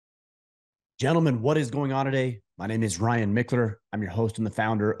Gentlemen, what is going on today? My name is Ryan Mickler. I'm your host and the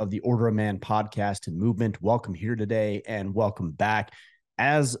founder of the Order of Man podcast and movement. Welcome here today and welcome back.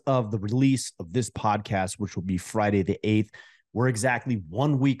 As of the release of this podcast, which will be Friday the 8th, we're exactly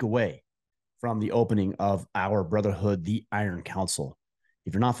 1 week away from the opening of our brotherhood, the Iron Council.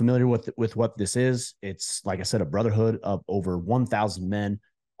 If you're not familiar with what this is, it's, like I said, a brotherhood of over 1,000 men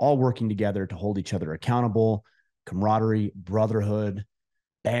all working together to hold each other accountable, camaraderie, brotherhood,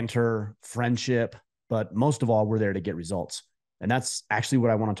 banter, friendship, but most of all, we're there to get results. And that's actually what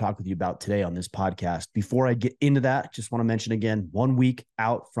I want to talk with you about today on this podcast. Before I get into that, just want to mention again, 1 week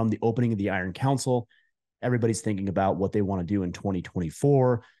out from the opening of the Iron Council, everybody's thinking about what they want to do in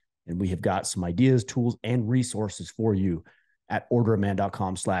 2024. And we have got some ideas, tools, and resources for you at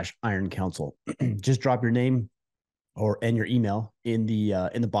orderofman.com/Iron Council. Just drop your name and your email in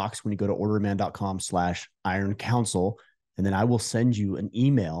the box when you go to orderofman.com/Iron Council. And then I will send you an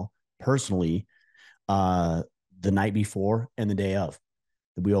email personally the night before and the day of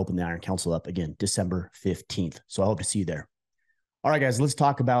that we open the Iron Council up again, December 15th. So I hope to see you there. All right, guys, let's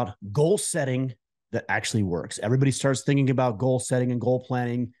talk about goal setting that actually works. Everybody starts thinking about goal setting and goal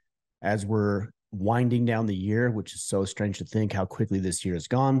planning as we're winding down the year, which is so strange to think how quickly this year has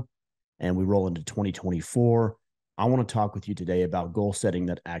gone. And we roll into 2024. I want to talk with you today about goal setting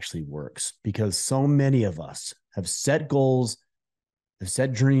that actually works, because so many of us have set goals, have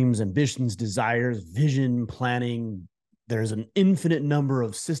set dreams, ambitions, desires, vision, planning. There's an infinite number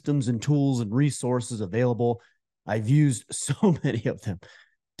of systems and tools and resources available. I've used so many of them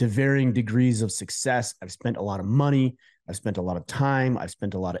to varying degrees of success. I've spent a lot of money. I've spent a lot of time. I've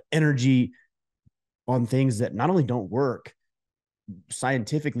spent a lot of energy on things that not only don't work,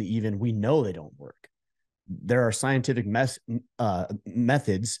 scientifically even, we know they don't work. There are scientific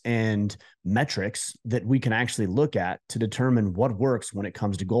methods and metrics that we can actually look at to determine what works when it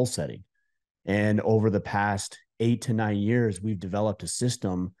comes to goal setting. And over the past 8 to 9 years, we've developed a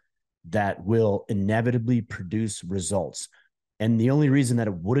system that will inevitably produce results. And the only reason that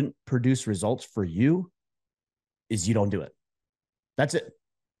it wouldn't produce results for you is you don't do it. That's it.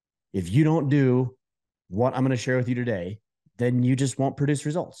 If you don't do what I'm going to share with you today, then you just won't produce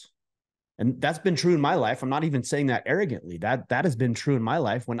results. And that's been true in my life. I'm not even saying that arrogantly. That has been true in my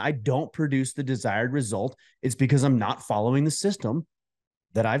life. When I don't produce the desired result, it's because I'm not following the system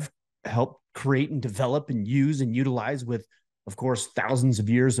that I've helped create and develop and use and utilize with, of course, thousands of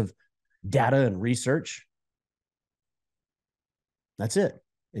years of data and research. That's it.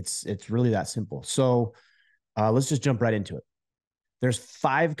 It's really that simple. So let's just jump right into it. There's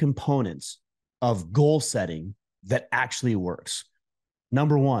 5 components of goal setting that actually works.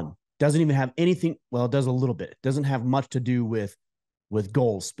 Number 1, doesn't even have anything. Well, it does a little bit. It doesn't have much to do with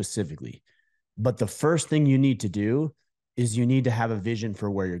goals specifically. But the first thing you need to do is you need to have a vision for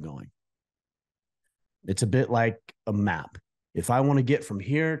where you're going. It's a bit like a map. If I want to get from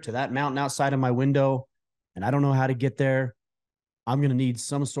here to that mountain outside of my window and I don't know how to get there, I'm going to need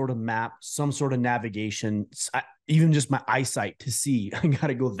some sort of map, some sort of navigation, even just my eyesight to see I got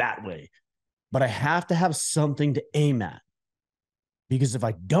to go that way. But I have to have something to aim at. Because if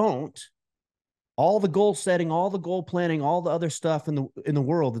I don't, all the goal setting, all the goal planning, all the other stuff in the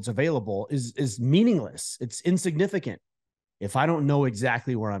world that's available is meaningless. It's insignificant if I don't know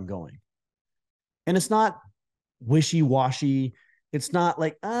exactly where I'm going. And it's not wishy-washy. It's not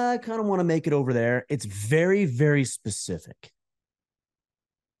like, I kind of want to make it over there. It's very, very specific.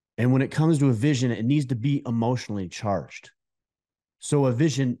 And when it comes to a vision, it needs to be emotionally charged. So a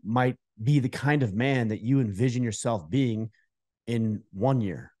vision might be the kind of man that you envision yourself being in 1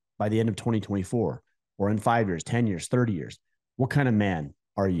 year, by the end of 2024, or in 5 years, 10 years, 30 years. What kind of man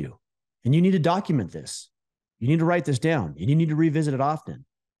are you? And you need to document this. You need to write this down. And you need to revisit it often.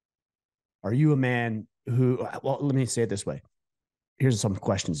 Are you a man who, well, let me say it this way. Here's some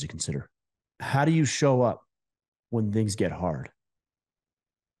questions to consider. How do you show up when things get hard?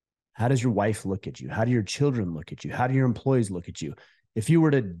 How does your wife look at you? How do your children look at you? How do your employees look at you? If you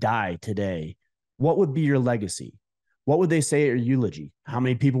were to die today, what would be your legacy? What would they say at your eulogy? How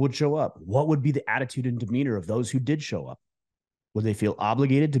many people would show up? What would be the attitude and demeanor of those who did show up? Would they feel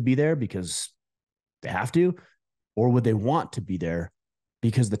obligated to be there because they have to? Or would they want to be there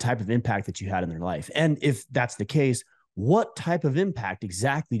because of the type of impact that you had in their life? And if that's the case, what type of impact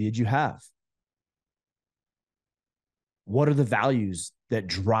exactly did you have? What are the values that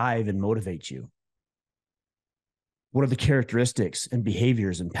drive and motivate you? What are the characteristics and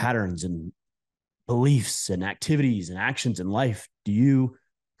behaviors and patterns and beliefs and activities and actions in life do you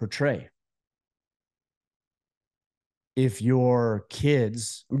portray? If your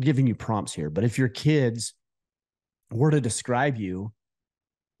kids, I'm giving you prompts here, but if your kids were to describe you,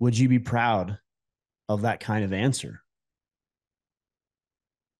 Would you be proud of that kind of answer?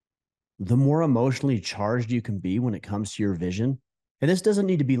 The more emotionally charged you can be when it comes to your vision, and this doesn't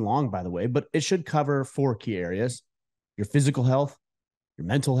need to be long, by the way, but it should cover 4 key areas: your physical health, your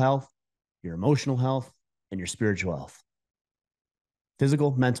mental health, your emotional health, and your spiritual health.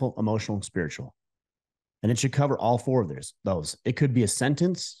 Physical, mental, emotional, spiritual. And it should cover all 4 of those. It could be a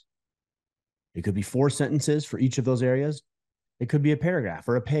sentence. It could be 4 sentences for each of those areas. It could be a paragraph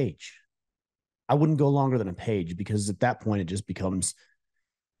or a page. I wouldn't go longer than a page, because at that point it just becomes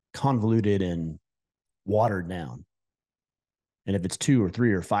convoluted and watered down. And if it's 2 or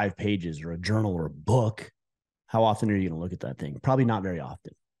 3 or 5 pages or a journal or a book, how often are you going to look at that thing? Probably not very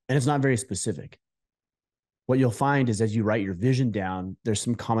often. And it's not very specific. What you'll find is, as you write your vision down, there's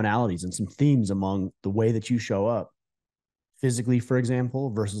some commonalities and some themes among the way that you show up physically, for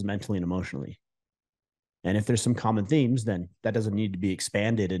example, versus mentally and emotionally. And if there's some common themes, then that doesn't need to be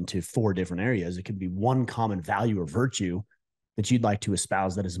expanded into 4 different areas. It could be one common value or virtue that you'd like to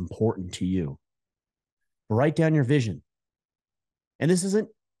espouse that is important to you. But write down your vision. And this isn't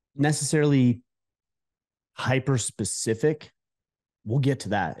necessarily hyper specific. We'll get to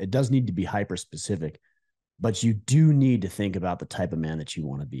that. It does need to be hyper specific, but you do need to think about the type of man that you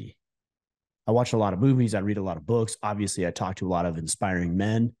want to be. I watch a lot of movies. I read a lot of books. Obviously, I talk to a lot of inspiring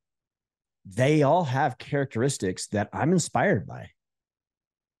men. They all have characteristics that I'm inspired by,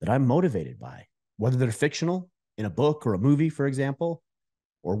 that I'm motivated by, whether they're fictional in a book or a movie, for example,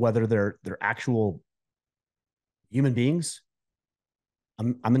 or whether they're actual human beings.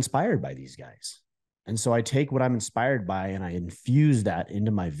 I'm inspired by these guys. And so I take what I'm inspired by and I infuse that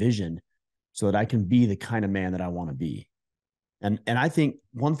into my vision so that I can be the kind of man that I want to be. And I think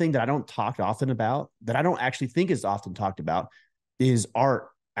one thing that I don't talk often about, that I don't actually think is often talked about, is art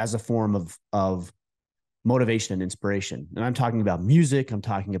as a form of motivation and inspiration. And I'm talking about music. I'm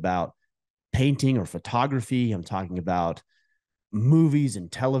talking about painting or photography. I'm talking about movies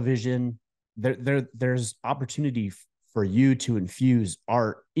and television. There's opportunity for you to infuse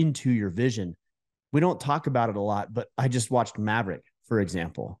art into your vision. We don't talk about it a lot, but I just watched Maverick, for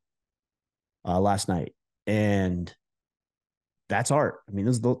example, last night. And that's art. I mean,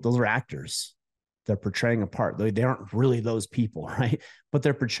 those are actors. They're portraying a part. They aren't really those people, right? But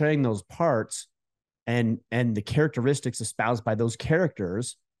they're portraying those parts, and the characteristics espoused by those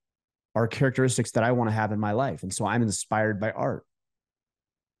characters are characteristics that I want to have in my life. And so I'm inspired by art.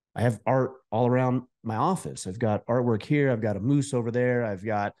 I have art all around my office. I've got artwork here. I've got a moose over there. I've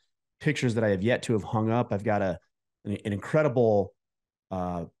got pictures that I have yet to have hung up. I've got an incredible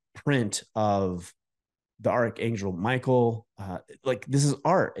print of the Archangel Michael. Like, this is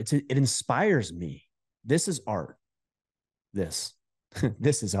art. It inspires me. This is art. This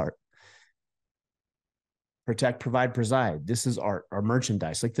is art. Protect, provide, preside. This is art. Our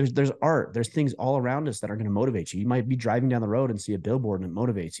merchandise. Like, there's art. There's things all around us that are going to motivate you. You might be driving down the road and see a billboard and it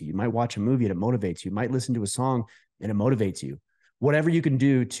motivates you. You might watch a movie and it motivates you. You might listen to a song and it motivates you. Whatever you can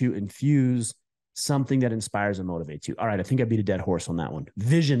do to infuse something that inspires and motivates you. All right, I think I beat a dead horse on that one.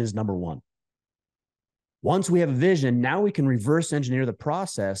 Vision is number 1. Once we have a vision, now we can reverse engineer the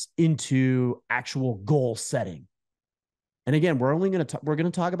process into actual goal setting. And again, we're going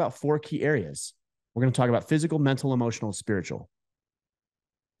to talk about 4 key areas. We're going to talk about physical, mental, emotional, and spiritual.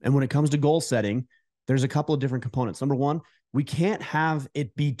 And when it comes to goal setting, there's a couple of different components. Number 1, we can't have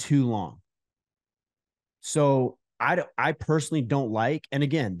it be too long. So I personally don't like, and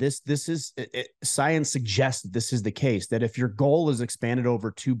again, this is science suggests that this is the case, that if your goal is expanded over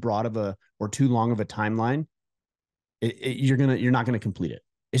too broad of a or too long of a timeline, you're not going to complete it.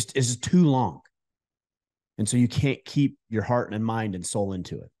 It's just too long. And so you can't keep your heart and mind and soul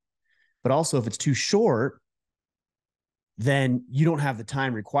into it. But also, if it's too short, then you don't have the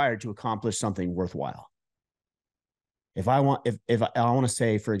time required to accomplish something worthwhile. If I want to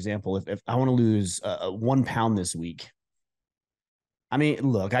say, for example, if I want to lose 1 pound this week, I mean,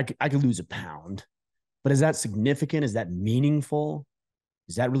 look, I could lose a pound, but is that significant? Is that meaningful?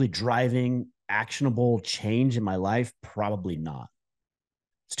 Is that really driving actionable change in my life? Probably not.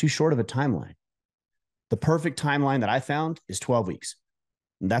 It's too short of a timeline. The perfect timeline that I found is 12 weeks.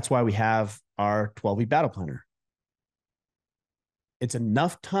 And that's why we have our 12-week battle planner. It's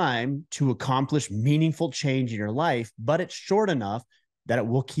enough time to accomplish meaningful change in your life, but it's short enough that it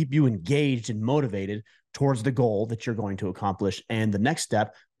will keep you engaged and motivated towards the goal that you're going to accomplish. And the next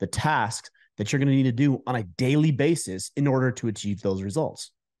step, the tasks that you're going to need to do on a daily basis in order to achieve those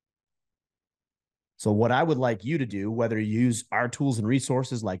results. So what I would like you to do, whether you use our tools and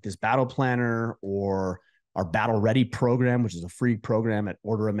resources like this battle planner or our Battle Ready program, which is a free program at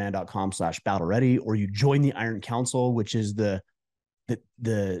orderaman.com/battle ready, or you join the Iron Council, which is the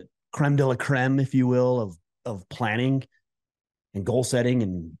the creme de la creme, if you will, of planning and goal setting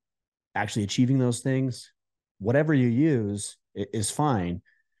and actually achieving those things. Whatever you use is fine,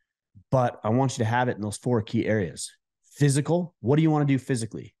 but I want you to have it in those 4 key areas. Physical, what do you want to do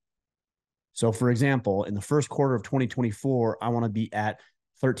physically? So, for example, in the first quarter of 2024, I want to be at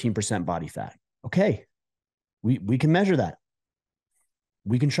 13% body fat. Okay, we can measure that.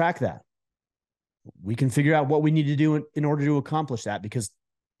 We can track that. We can figure out what we need to do in order to accomplish that, because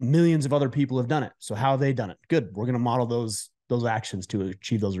millions of other people have done it. So how have they done it? Good. We're going to model those actions to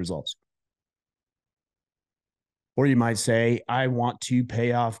achieve those results. Or you might say, I want to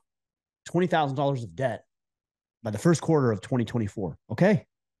pay off $20,000 of debt by the first quarter of 2024. Okay.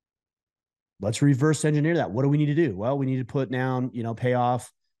 Let's reverse engineer that. What do we need to do? Well, we need to put down, pay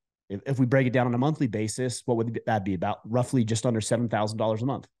off. If we break it down on a monthly basis, what would that be? About roughly just under $7,000 a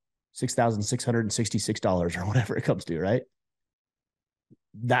month, $6,666 or whatever it comes to, right?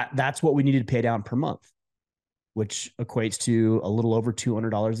 That's what we needed to pay down per month, which equates to a little over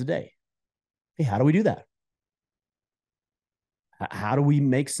 $200 a day. Hey, how do we do that? How do we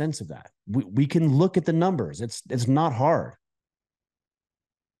make sense of that? We can look at the numbers. It's not hard.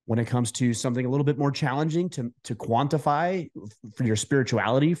 When it comes to something a little bit more challenging to quantify, for your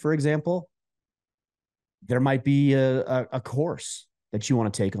spirituality, for example, there might be a course that you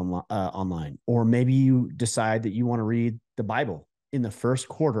want to take online, or maybe you decide that you want to read the Bible in the first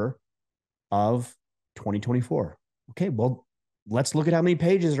quarter of 2024. Okay, well, let's look at how many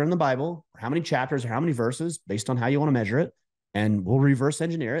pages are in the Bible, or how many chapters, or how many verses, based on how you want to measure it, and we'll reverse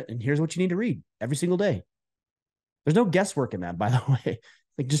engineer it. And here's what you need to read every single day. There's no guesswork in that, by the way.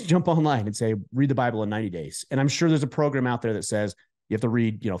 Like, just jump online and say, read the Bible in 90 days. And I'm sure there's a program out there that says you have to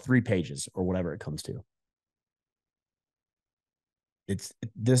read, 3 pages or whatever it comes to.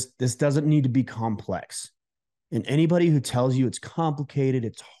 This doesn't need to be complex. And anybody who tells you it's complicated,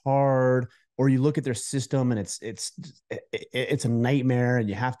 it's hard, or you look at their system and it's a nightmare and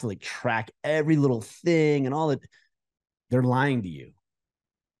you have to track every little thing and all that, they're lying to you.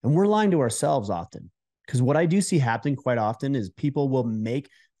 And we're lying to ourselves often. Because what I do see happening quite often is people will make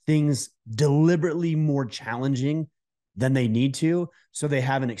things deliberately more challenging than they need to, so they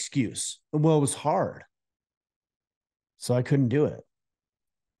have an excuse. Well, it was hard, so I couldn't do it.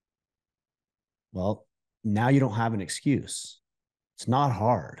 Well, now you don't have an excuse. It's not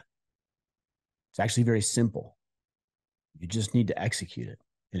hard. It's actually very simple. You just need to execute it.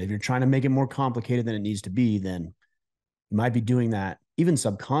 And if you're trying to make it more complicated than it needs to be, then you might be doing that even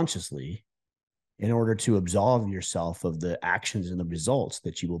subconsciously, in order to absolve yourself of the actions and the results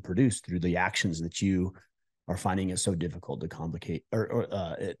that you will produce through the actions that you are finding it so difficult to complicate or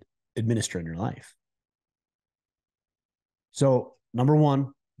administer in your life. So, number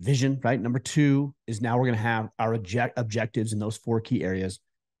 1, vision, right? Number 2 is, now we're going to have our objectives in those 4 key areas.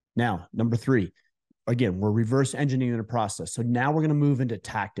 Now, number 3, again, we're reverse engineering the process. So now we're going to move into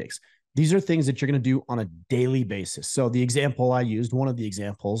tactics. These are things that you're going to do on a daily basis. So the example I used, one of the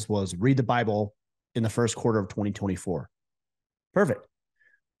examples, was read the Bible in the first quarter of 2024. Perfect.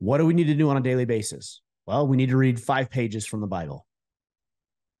 What do we need to do on a daily basis? Well, we need to read 5 pages from the Bible.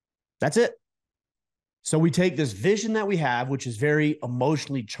 That's it. So we take this vision that we have, which is very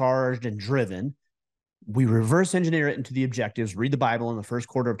emotionally charged and driven. We reverse engineer it into the objectives, read the Bible in the first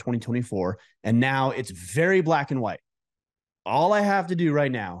quarter of 2024. And now it's very black and white. All I have to do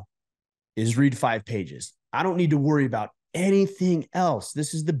right now is read 5 pages. I don't need to worry about anything else.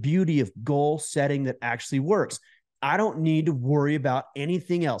 This is the beauty of goal setting that actually works. I don't need to worry about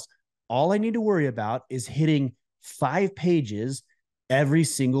anything else. All I need to worry about is hitting 5 pages every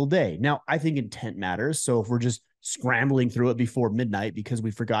single day. Now, I think intent matters. So if we're just scrambling through it before midnight because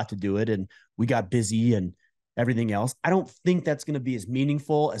we forgot to do it and we got busy and everything else, I don't think that's going to be as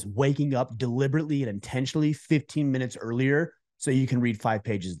meaningful as waking up deliberately and intentionally 15 minutes earlier so you can read 5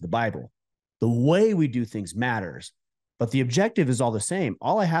 pages of the Bible. The way we do things matters, but the objective is all the same.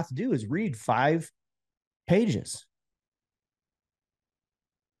 All I have to do is read 5 pages.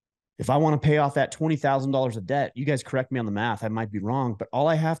 If I want to pay off that $20,000 of debt, you guys correct me on the math, I might be wrong, but all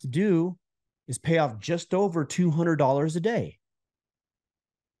I have to do is pay off just over $200 a day.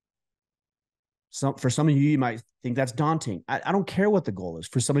 For some of you, you might think that's daunting. I don't care what the goal is.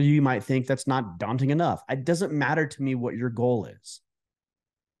 For some of you, you might think that's not daunting enough. It doesn't matter to me what your goal is.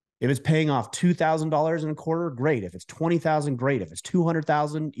 If it's paying off $2,000 in a quarter, great. If it's $20,000, great. If it's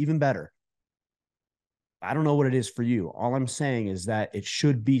 $200,000, even better. I don't know what it is for you. All I'm saying is that it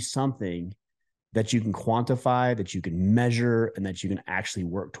should be something that you can quantify, that you can measure, and that you can actually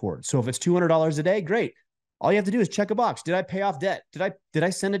work towards. So if it's $200 a day, great. All you have to do is check a box. Did I pay off debt? Did I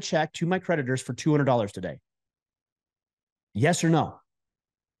send a check to my creditors for $200 today? Yes or no?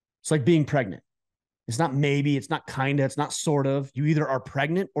 It's like being pregnant. It's not maybe, it's not kind of, it's not sort of. You either are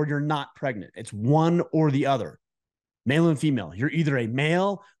pregnant or you're not pregnant. It's one or the other, male and female. You're either a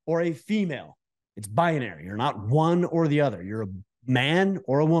male or a female. It's binary. You're not one or the other. You're a man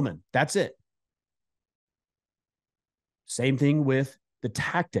or a woman. That's it. Same thing with the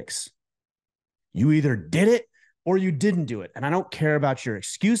tactics. You either did it or you didn't do it. And I don't care about your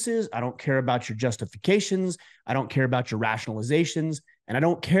excuses. I don't care about your justifications. I don't care about your rationalizations. And I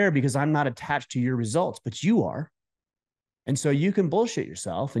don't care because I'm not attached to your results, but you are. And so you can bullshit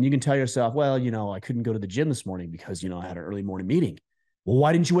yourself and you can tell yourself, well, I couldn't go to the gym this morning because, I had an early morning meeting. Well,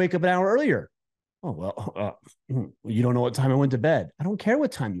 why didn't you wake up an hour earlier? Oh, well, you don't know what time I went to bed. I don't care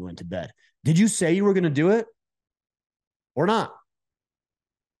what time you went to bed. Did you say you were going to do it or not?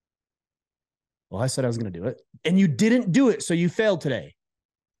 Well, I said I was going to do it and you didn't do it. So you failed today.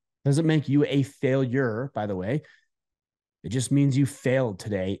 Doesn't make you a failure, by the way. It just means you failed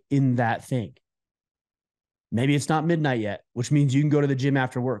today in that thing. Maybe it's not midnight yet, which means you can go to the gym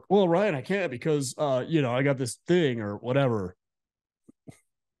after work. Well, Ryan, I can't because, I got this thing or whatever.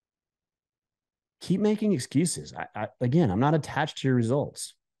 Keep making excuses. Again, I'm not attached to your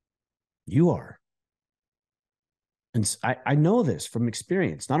results. You are. And I know this from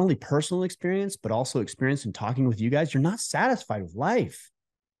experience, not only personal experience, but also experience in talking with you guys. You're not satisfied with life.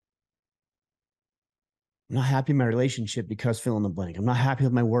 I'm not happy in my relationship because fill in the blank. I'm not happy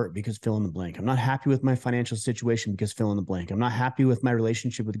with my work because fill in the blank. I'm not happy with my financial situation because fill in the blank. I'm not happy with my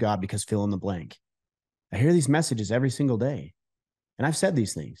relationship with God because fill in the blank. I hear these messages every single day. And I've said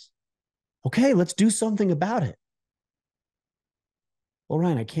these things. Okay, let's do something about it. Well,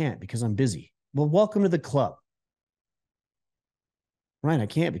 Ryan, I can't because I'm busy. Well, welcome to the club. Ryan, I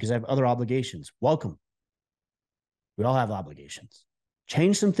can't because I have other obligations. Welcome. We all have obligations.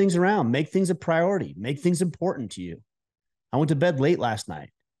 Change some things around, make things a priority, make things important to you. I went to bed late last night.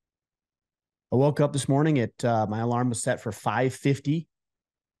 I woke up this morning at my alarm was set for 5:50.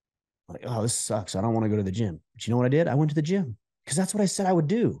 Like, oh, this sucks. I don't want to go to the gym. But you know what I did? I went to the gym because that's what I said I would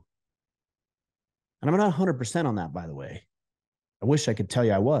do. And I'm not 100% on that, by the way. I wish I could tell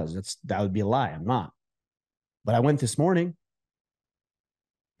you I was. That would be a lie. I'm not. But I went this morning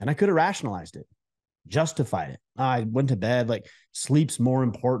and I could have rationalized it, justified it. I went to bed, like sleep's more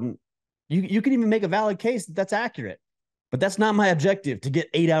important. You can even make a valid case that that's accurate, but that's not my objective to get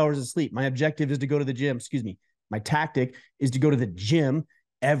 8 hours of sleep. My objective is to go to the gym. Excuse me. My tactic is to go to the gym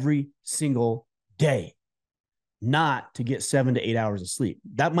every single day, not to get 7 to 8 hours of sleep.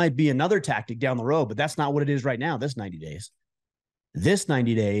 That might be another tactic down the road, but that's not what it is right now. This 90 days. This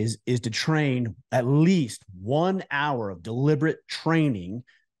 90 days is to train at least 1 hour of deliberate training,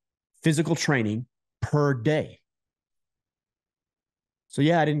 physical training per day. So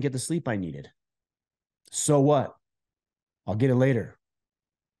yeah, I didn't get the sleep I needed. So what? I'll get it later.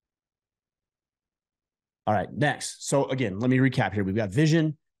 All right, next. So again, let me recap here. We've got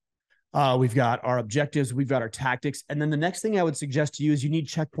vision. We've got our objectives. We've got our tactics. And then the next thing I would suggest to you is you need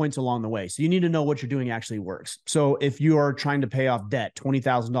checkpoints along the way. So you need to know what you're doing actually works. So if you are trying to pay off debt,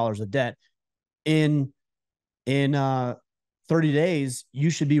 $20,000 of debt in 30 days, you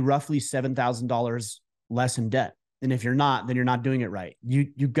should be roughly $7,000 less in debt. And if you're not, then you're not doing it right.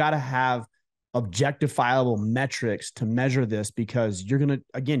 You've got to have objectifiable metrics to measure this because you're going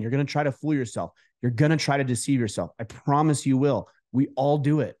to try to fool yourself. You're going to try to deceive yourself. I promise you will. We all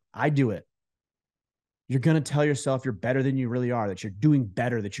do it. I do it. You're going to tell yourself you're better than you really are, that you're doing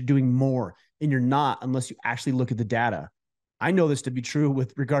better, that you're doing more, and you're not unless you actually look at the data. I know this to be true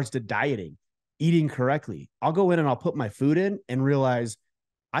with regards to dieting, eating correctly. I'll go in and I'll put my food in and realize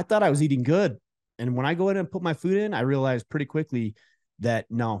I thought I was eating good. And when I go in and put my food in, I realized pretty quickly that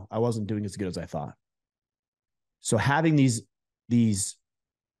no, I wasn't doing as good as I thought. So having these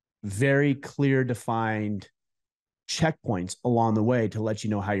very clear, defined checkpoints along the way to let you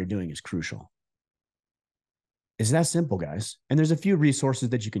know how you're doing is crucial. It's that simple, guys. And there's a few resources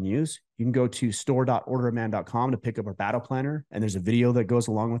that you can use. You can go to store.ordoraman.com to pick up our battle planner. And there's a video that goes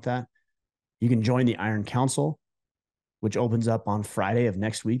along with that. You can join the Iron Council, which opens up on Friday of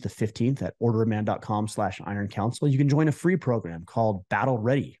next week, the 15th at ordoraman.com/Iron Council. You can join a free program called Battle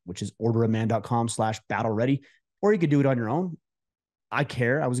Ready, which is ordoraman.com/Battle Ready, or you could do it on your own. I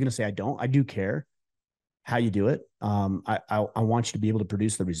care. I was going to say I don't. I do care how you do it. I want you to be able to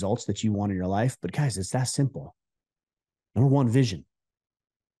produce the results that you want in your life. But guys, it's that simple. Number one, vision.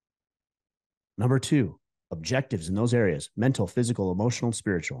 Number two, objectives in those areas: mental, physical, emotional, and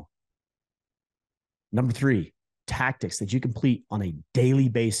spiritual. Number three, tactics that you complete on a daily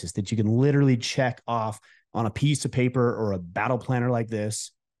basis that you can literally check off on a piece of paper or a battle planner like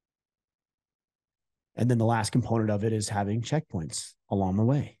this. And then the last component of it is having checkpoints along the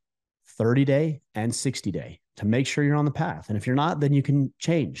way. 30-day and 60-day to make sure you're on the path. And if you're not, then you can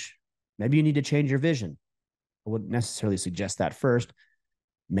change. Maybe you need to change your vision. I wouldn't necessarily suggest that first.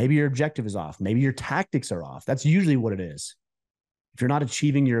 Maybe your objective is off. Maybe your tactics are off. That's usually what it is. If you're not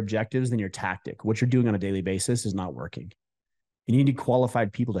achieving your objectives, then your tactic, what you're doing on a daily basis, is not working. You need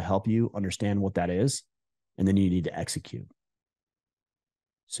qualified people to help you understand what that is, and then you need to execute.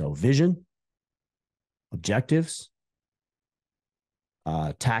 So vision, objectives,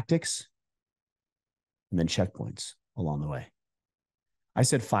 tactics, and then checkpoints along the way. I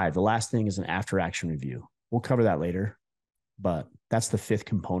said 5. The last thing is an after action review. We'll cover that later, but that's the 5th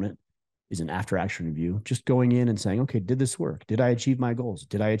component, is an after action review. Just going in and saying, okay, did this work? Did I achieve my goals?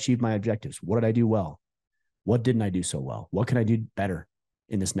 Did I achieve my objectives? What did I do well? What didn't I do so well? What can I do better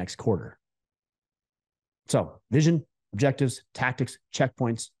in this next quarter? So vision, objectives, tactics,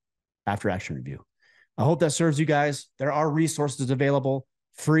 checkpoints, after action review. I hope that serves you guys. There are resources available,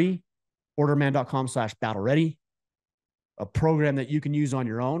 free, orderman.com/battle-ready, a program that you can use on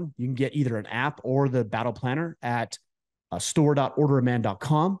your own. You can get either an app or the battle planner at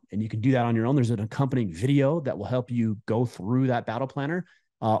store.orderman.com, and you can do that on your own. There's an accompanying video that will help you go through that battle planner.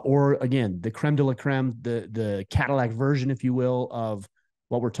 Or again, the creme de la creme, the Cadillac version, if you will, of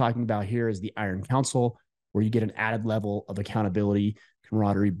what we're talking about here is the Iron Council, where you get an added level of accountability,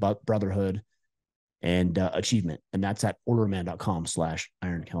 camaraderie, brotherhood, and achievement. And that's at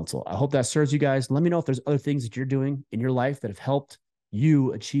orderman.com/Iron Council. I hope that serves you guys. Let me know if there's other things that you're doing in your life that have helped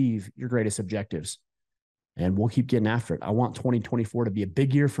you achieve your greatest objectives. And we'll keep getting after it. I want 2024 to be a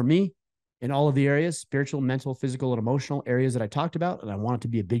big year for me in all of the areas, spiritual, mental, physical, and emotional areas that I talked about. And I want it to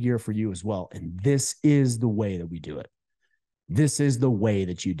be a big year for you as well. And this is the way that we do it. This is the way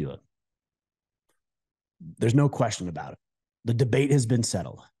that you do it. There's no question about it. The debate has been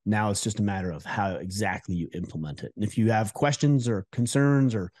settled. Now it's just a matter of how exactly you implement it. And if you have questions or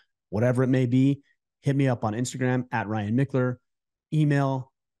concerns or whatever it may be, hit me up on Instagram at Ryan Michler, email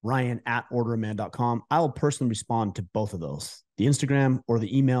Ryan@orderman.com. I will personally respond to both of those, the Instagram or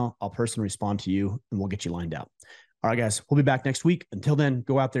the email. I'll personally respond to you and we'll get you lined out. All right, guys, we'll be back next week. Until then,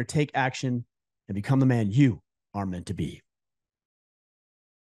 go out there, take action, and become the man you are meant to be.